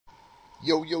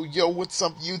Yo, yo, yo, what's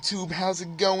up, YouTube? How's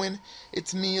it going?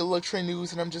 It's me, Electra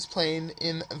News, and I'm just playing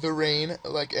in the rain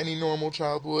like any normal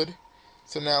child would.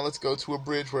 So now let's go to a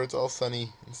bridge where it's all sunny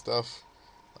and stuff.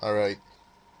 Alright,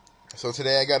 so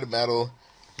today I got a battle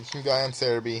with some guy on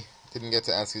Cerebi. Didn't get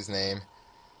to ask his name.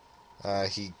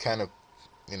 He kind of,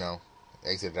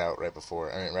 exited out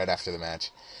right after the match.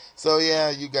 So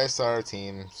yeah, you guys saw our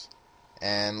teams.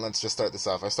 And let's just start this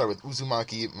off. I start with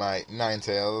Uzumaki, my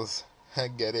Ninetales. I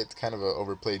get it, kind of an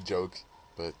overplayed joke,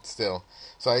 but still.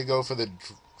 So I go for the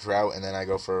Drought, and then I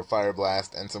go for a Fire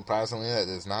Blast, and surprisingly that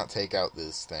does not take out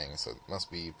this thing, so it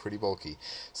must be pretty bulky.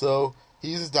 So he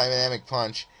uses Dynamic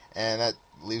Punch, and that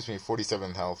leaves me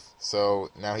 47 health. So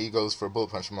now he goes for a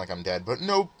Bullet Punch. I'm like, I'm dead, but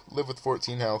nope, live with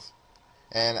 14 health.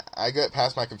 And I get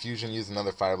past my confusion, use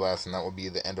another Fire Blast, and that will be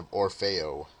the end of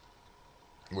ORFEO,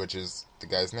 which is the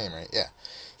guy's name, right? Yeah.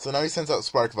 So now he sends out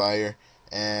Spark Fire,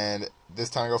 and this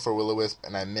time I go for Will-O-Wisp,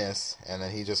 and I miss, and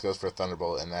then he just goes for a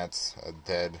Thunderbolt, and that's a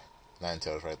dead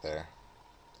Ninetales right there.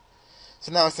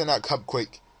 So now I send out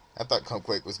Cupquake. I thought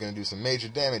Cupquake was going to do some major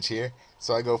damage here,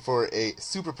 so I go for a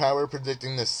Superpower,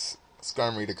 predicting this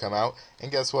Skarmory to come out,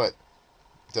 and guess what?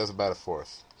 It does about a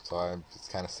fourth, so it's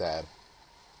kind of sad.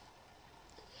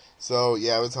 So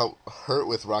yeah, I was hurt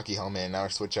with Rocky Helmet, and now I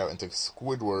switch out into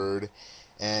Squidward,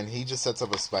 and he just sets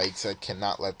up a spike, so I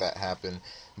cannot let that happen.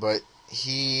 But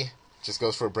he just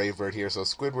goes for a Brave Bird here, so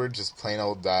Squidward just plain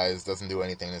old dies, doesn't do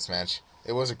anything in this match.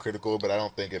 It was a critical, but I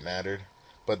don't think it mattered.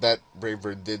 But that Brave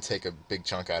Bird did take a big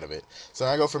chunk out of it. So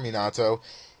now I go for Minato.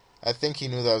 I think he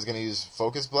knew that I was going to use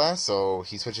Focus Blast, so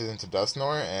he switches into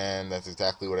Dusknoir, and that's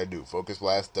exactly what I do. Focus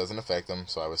Blast doesn't affect him,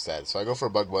 so I was sad. So I go for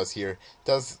a Bug Buzz here.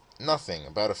 Does nothing,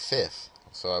 about a fifth,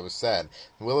 so I was sad.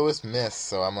 Will-O-Wisp missed,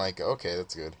 so I'm like, okay,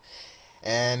 that's good.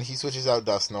 And he switches out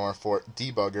Dusknoir for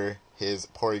Debugger, his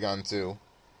Porygon 2.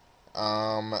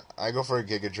 I go for a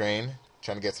Giga Drain,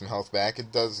 trying to get some health back.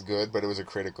 It does good, but it was a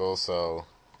critical, so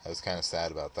I was kind of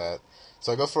sad about that.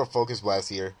 So I go for a Focus Blast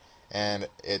here, and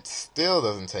it still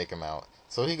doesn't take him out.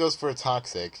 So he goes for a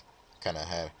Toxic, kind of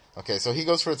ahead. Okay, so he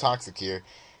goes for a Toxic here,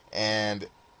 and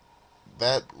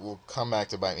that will come back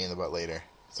to bite me in the butt later.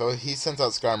 So he sends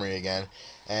out Skarmory again,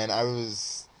 and I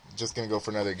was just going to go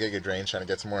for another Giga Drain, trying to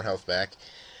get some more health back.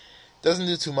 Doesn't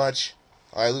do too much.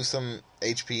 I lose some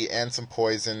HP and some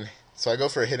poison. So I go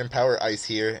for a Hidden Power Ice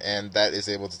here, and that is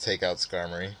able to take out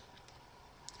Skarmory.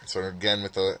 So again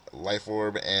with the Life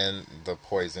Orb and the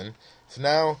poison. So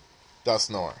now,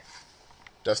 Dusknoir.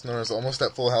 Dusknoir is almost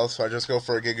at full health, so I just go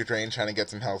for a Giga Drain, trying to get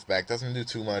some health back. Doesn't do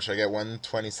too much. I get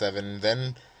 127,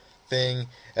 then Thing,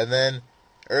 and then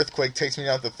Earthquake takes me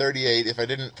out to 38. If I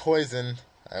didn't poison,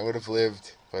 I would have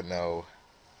lived, but no.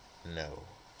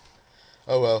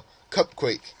 Oh well,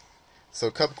 Cupquake. So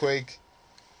Cupquake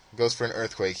goes for an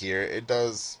Earthquake here. It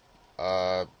does,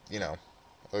 a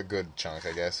good chunk,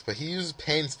 I guess. But he uses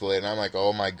Pain Split, and I'm like,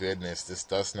 oh my goodness, this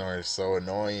Dusknoir is so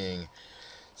annoying.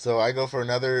 So I go for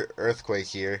another Earthquake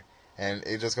here, and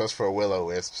it just goes for a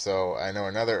Will-O-Wisp, so I know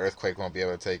another Earthquake won't be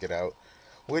able to take it out,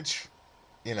 which,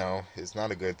 is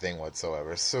not a good thing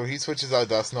whatsoever. So he switches out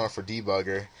Dusknoir for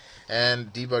Debugger,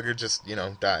 and Debugger just,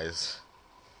 dies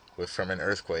from an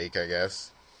Earthquake, I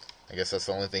guess. I guess that's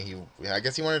the only thing I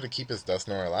guess he wanted to keep his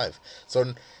Dusknoir alive.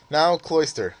 So now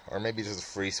Cloyster, or maybe just a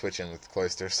free switch in with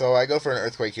Cloyster. So I go for an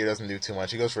Earthquake here, doesn't do too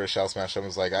much. He goes for a Shell Smash. I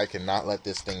was like, I cannot let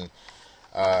this thing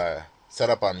set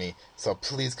up on me. So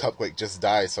please, Cupquake, just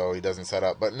die so he doesn't set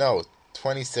up. But no,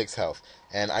 26 health.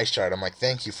 And Ice Shard, I'm like,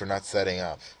 thank you for not setting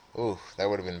up. Ooh, that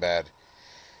would have been bad.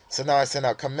 So now I send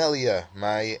out Camellia,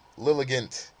 my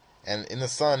Lilligant, and in the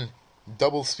sun,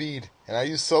 double speed, and I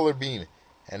use Solar Beam,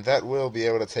 and that will be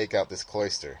able to take out this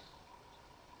Cloyster.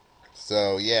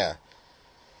 So yeah.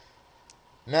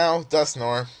 Now,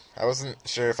 Dusknoir, I wasn't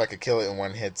sure if I could kill it in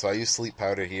one hit, so I use Sleep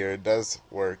Powder here. It does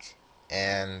work,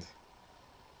 and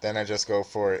then I just go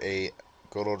for a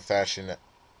good old-fashioned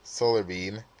Solar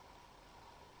Beam.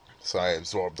 So I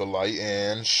absorb the light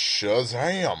and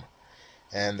Shazam!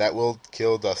 And that will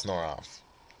kill Dusknoir off.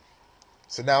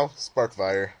 So now, Spark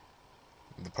Fire,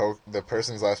 the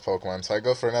person's last Pokemon. So I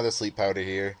go for another Sleep Powder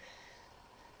here,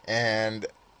 and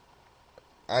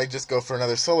I just go for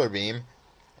another Solar Beam,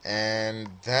 and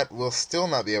that will still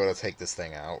not be able to take this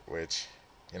thing out, which,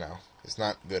 is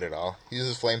not good at all. He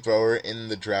uses Flamethrower. In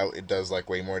the Drought, it does,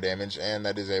 way more damage, and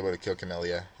that is able to kill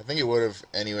Camellia. I think it would have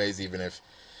anyways, even if...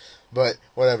 But,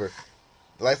 whatever.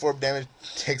 Life Orb damage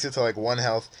takes it to, 1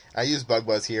 health. I use Bug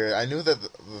Buzz here. I knew that the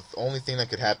only thing that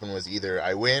could happen was either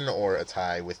I win or a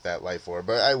tie with that Life Orb.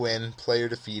 But I win. Player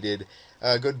defeated.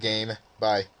 Good game.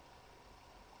 Bye.